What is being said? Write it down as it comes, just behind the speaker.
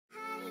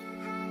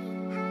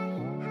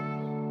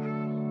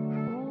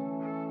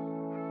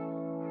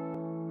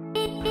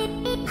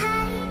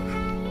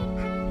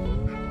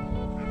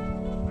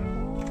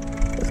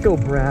go,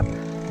 Brap.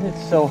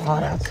 It's so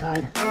hot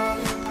outside.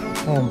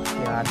 Oh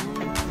my God.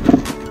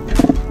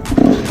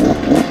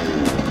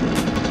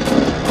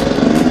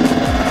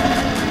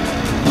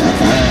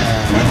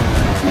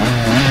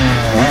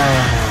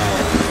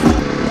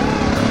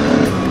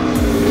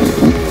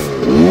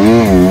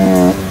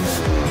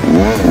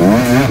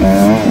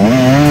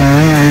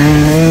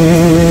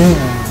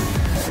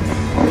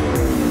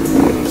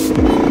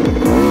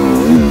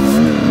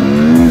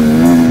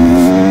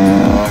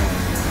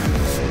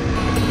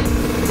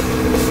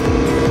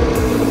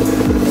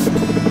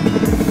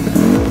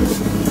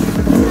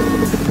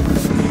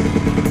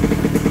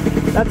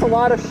 That's a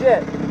lot of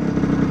shit.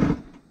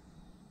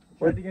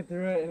 Tried to get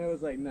through it and it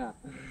was like, nah.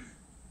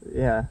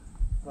 Yeah.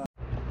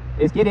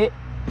 Let's get it.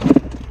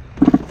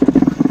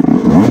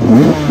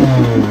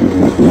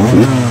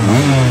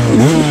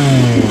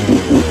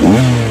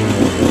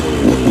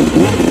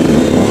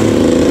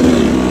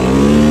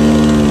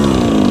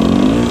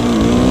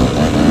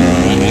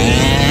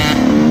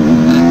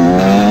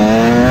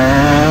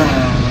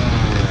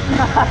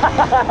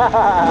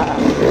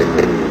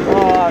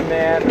 Oh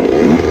man.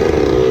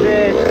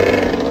 Fish.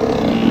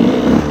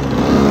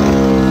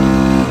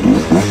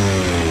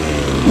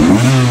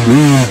 You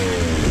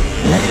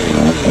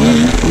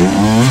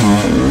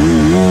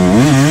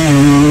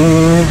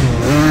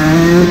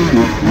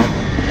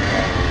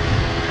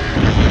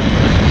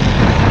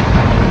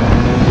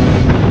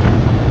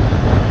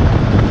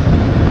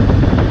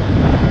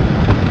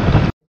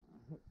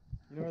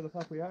know where the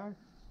fuck we are?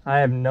 I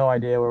have no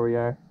idea where we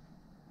are,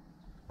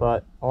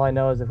 but all I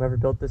know is if whoever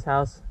built this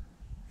house,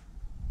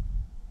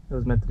 it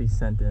was meant to be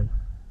sent in.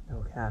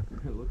 No cap.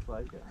 It looks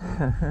like it.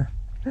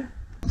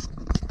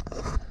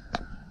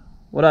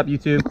 What up,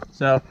 YouTube?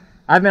 So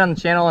I've been on the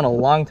channel in a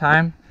long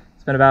time.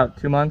 It's been about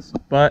 2 months,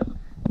 but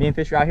me and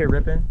Fish are out here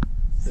ripping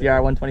CR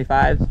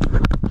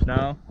 125s,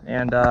 snow,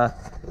 and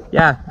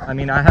yeah, I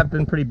mean, I have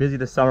been pretty busy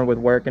this summer with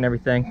work and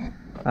everything.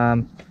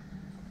 So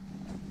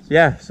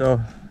yeah, so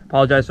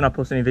apologize for not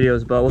posting any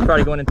videos, but we'll try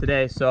to go in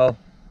today, so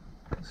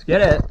let's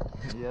get it.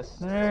 Yes,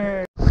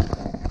 sir. All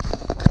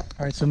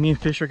right, so me and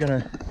Fish are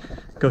gonna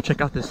go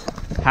check out this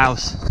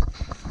house.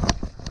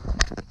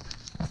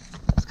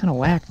 It's kind of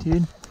whack,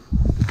 dude.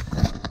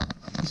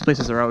 These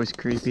places are always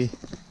creepy.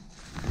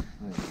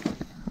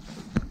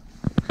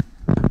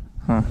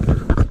 Huh.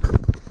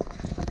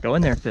 Go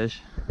in there,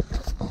 Fish.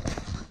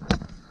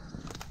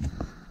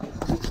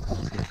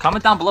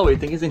 Comment down below what you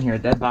think is in here. A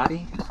dead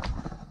body?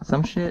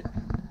 Some shit?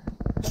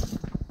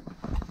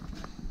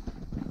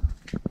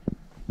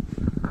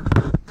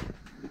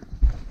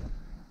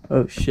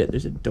 Oh shit,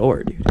 there's a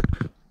door, dude.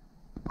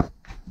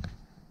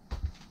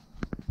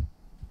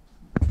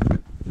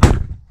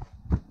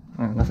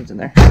 Oh, nothing's in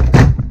there.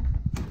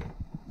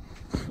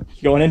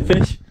 You going in,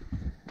 Fish?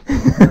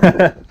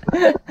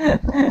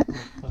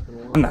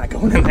 I'm not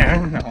going in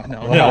there.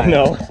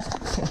 No.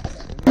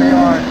 We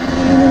are.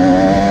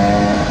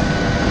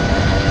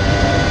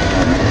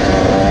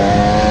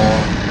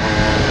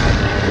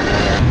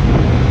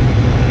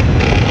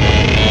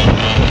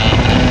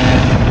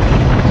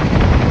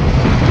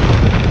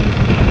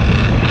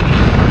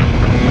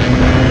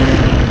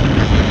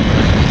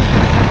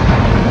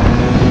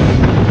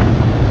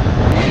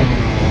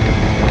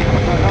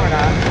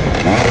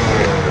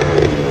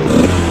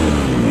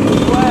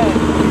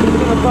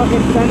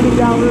 Send me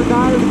down Route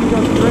 9 or you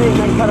go straight and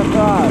then cut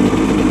across.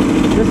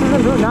 This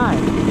isn't Route 9.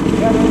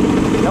 Yeah, it is.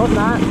 No, it's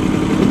not.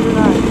 It's Route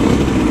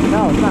 9.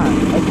 No, it's not.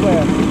 I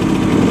swear.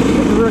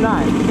 This is Route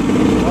 9.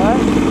 What?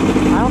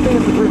 I don't think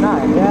it's Route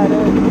 9. Yeah, it is.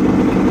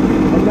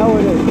 I know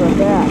it is for a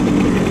fact.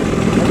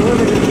 I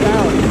delivered this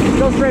down.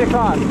 Go straight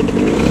across.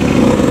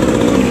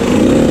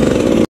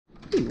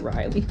 Hey,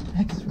 Riley.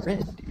 That's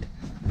red, dude.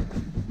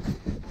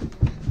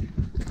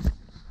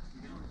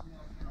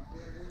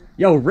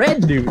 Yo,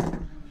 red, dude.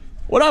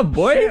 What up,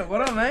 boy? Shit,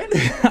 what up, man?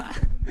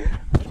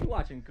 You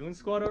watching Goon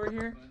Squad over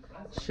here?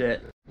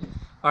 Shit.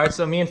 Alright,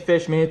 so me and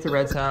Fish made it to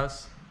Red's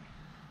house.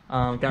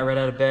 Got Red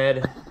out of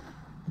bed.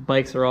 The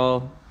bikes are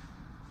all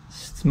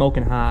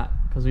smoking hot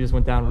because we just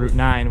went down Route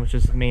 9, which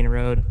is the main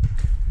road.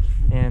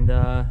 And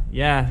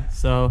yeah,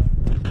 so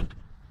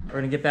we're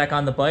gonna get back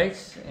on the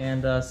bikes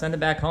and send it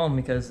back home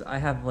because I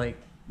have like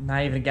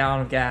not even a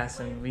gallon of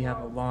gas and we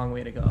have a long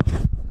way to go.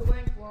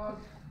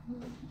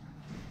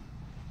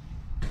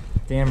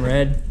 Damn,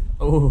 Red.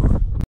 Oh.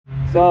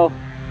 So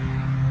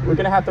we're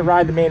gonna have to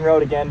ride the main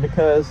road again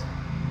because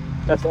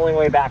that's the only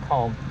way back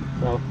home.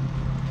 So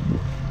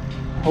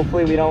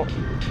hopefully we don't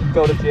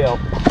go to jail.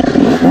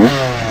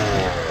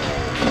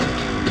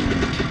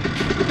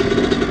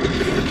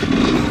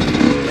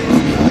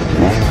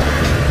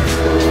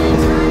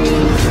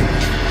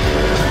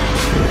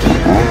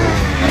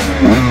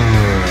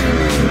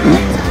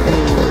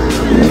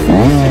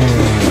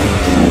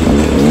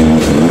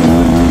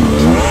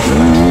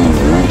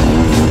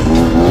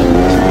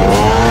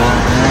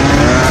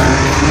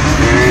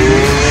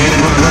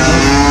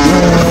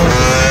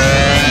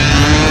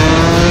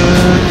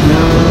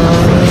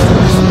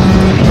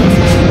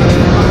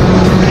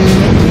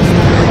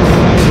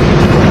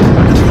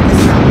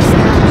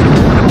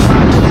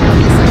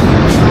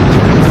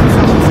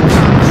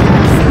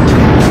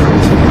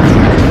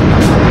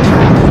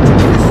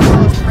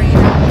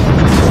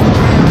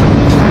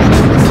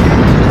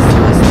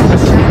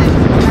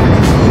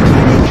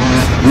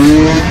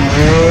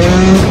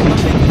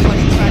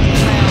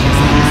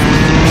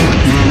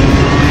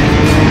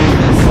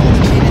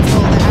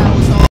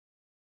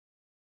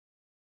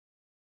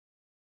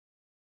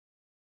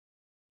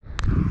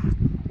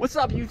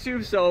 What's up,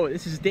 YouTube? So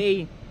this is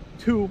day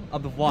 2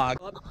 of the vlog.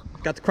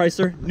 Got the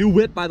Chrysler, new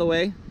whip by the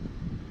way.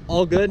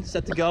 All good,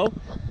 set to go.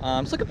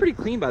 It's looking pretty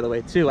clean by the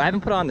way too. I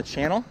haven't put it on the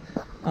channel,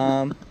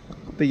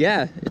 but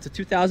yeah, it's a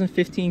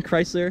 2015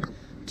 Chrysler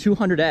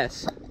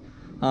 200S.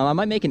 I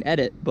might make an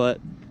edit, but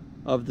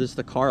of this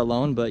the car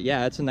alone. But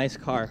yeah, it's a nice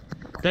car.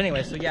 But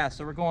anyway, so yeah,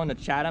 so we're going to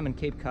Chatham and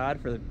Cape Cod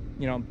for the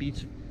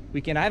beach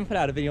weekend. I haven't put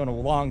out a video in a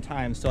long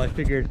time, so I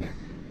figured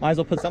might as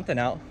well put something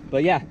out.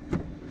 But yeah,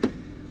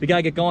 we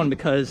gotta get going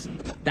because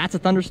that's a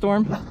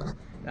thunderstorm.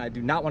 I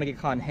do not want to get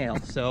caught in hail,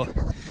 so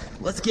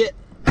let's get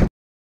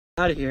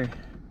out of here.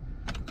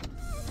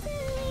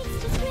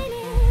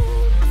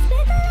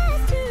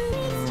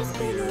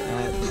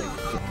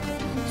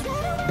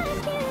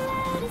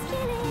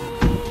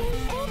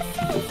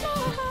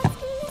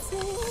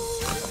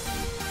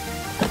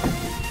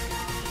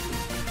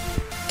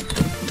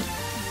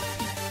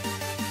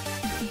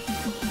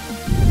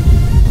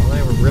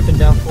 Alright, we're ripping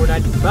down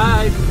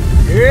 495.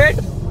 Good.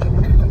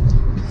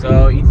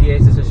 So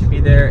ETA says it should be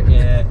there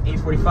at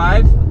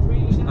 8:45,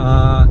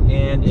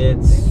 and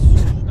it's,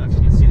 if you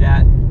can see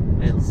that,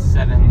 it's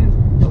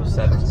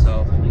 7:07,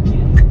 so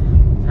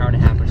an hour and a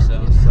half or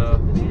so.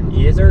 So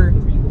yes sir,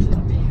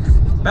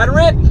 about to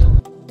rip.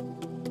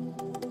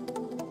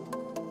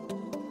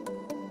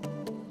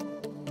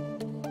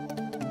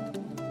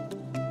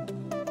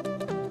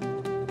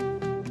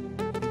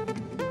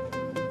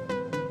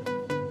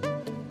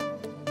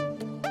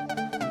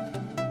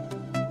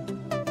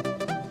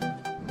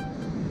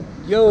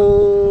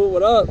 Yo,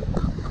 what up?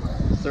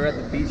 So we're at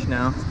the beach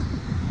now.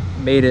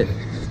 Made it.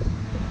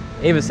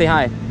 Ava, say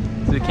hi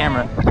to the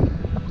camera. You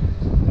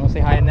want to say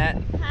hi in that?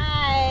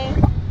 Hi. I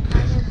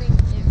didn't think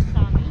you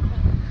saw me.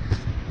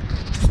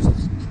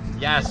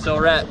 Yeah, so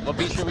we're at, what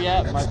beach are we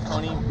at?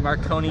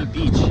 Marconi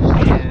Beach.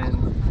 And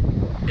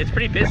it's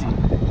pretty busy.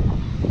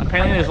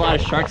 Apparently there's a lot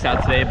of sharks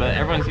out today, but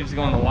everyone seems to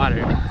go in the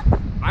water.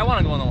 I want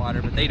to go in the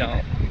water, but they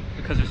don't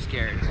because they're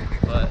scared.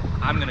 But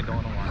I'm going to go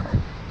in the water.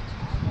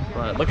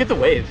 But look at the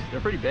waves,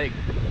 they're pretty big.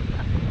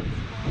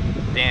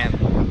 Damn.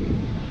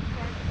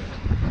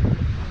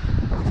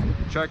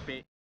 Shark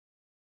bait.